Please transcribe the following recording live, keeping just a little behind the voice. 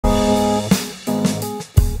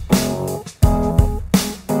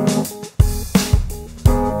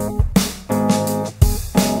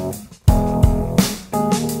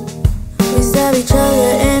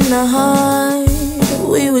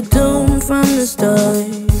wanna start?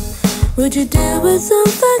 Would you do what's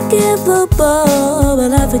unforgivable?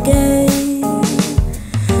 But I forgave.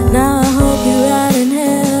 Now I hope you're right in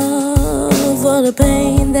hell for the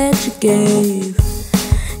pain that you gave.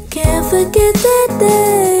 Can't forget that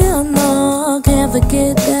day, oh no, can't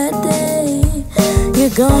forget that day.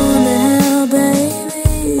 You're going to hell,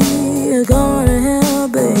 baby, you're going to hell,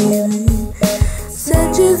 baby.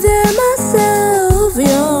 Send you there myself,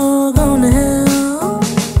 you're going to hell.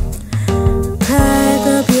 Pack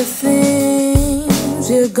up your things,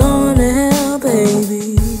 you're going to hell,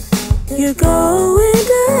 baby. You're going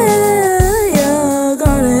to hell, you're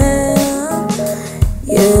going to hell,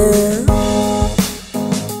 yeah.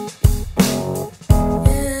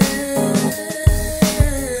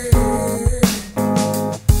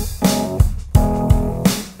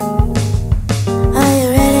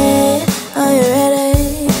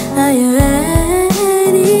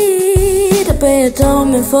 Pay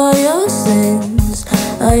atonement for your sins.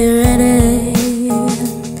 Are you ready?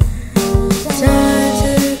 Time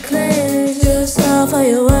to cleanse yourself of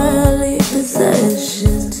your worldly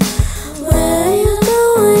possessions. Where you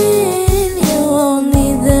going? You won't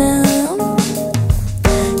need them.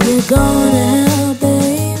 You're going to hell,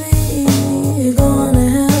 baby. You're going to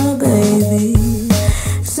hell, baby.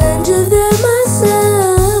 Send you there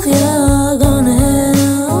myself. You're going to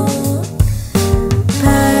hell.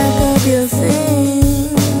 Pack up your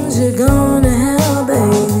things. You're going to hell,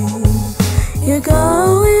 baby. You're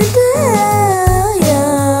going to hell.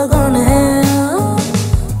 You're going to hell,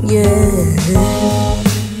 yeah.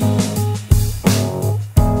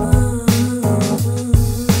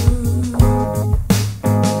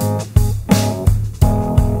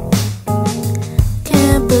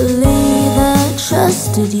 Can't believe I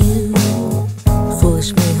trusted you.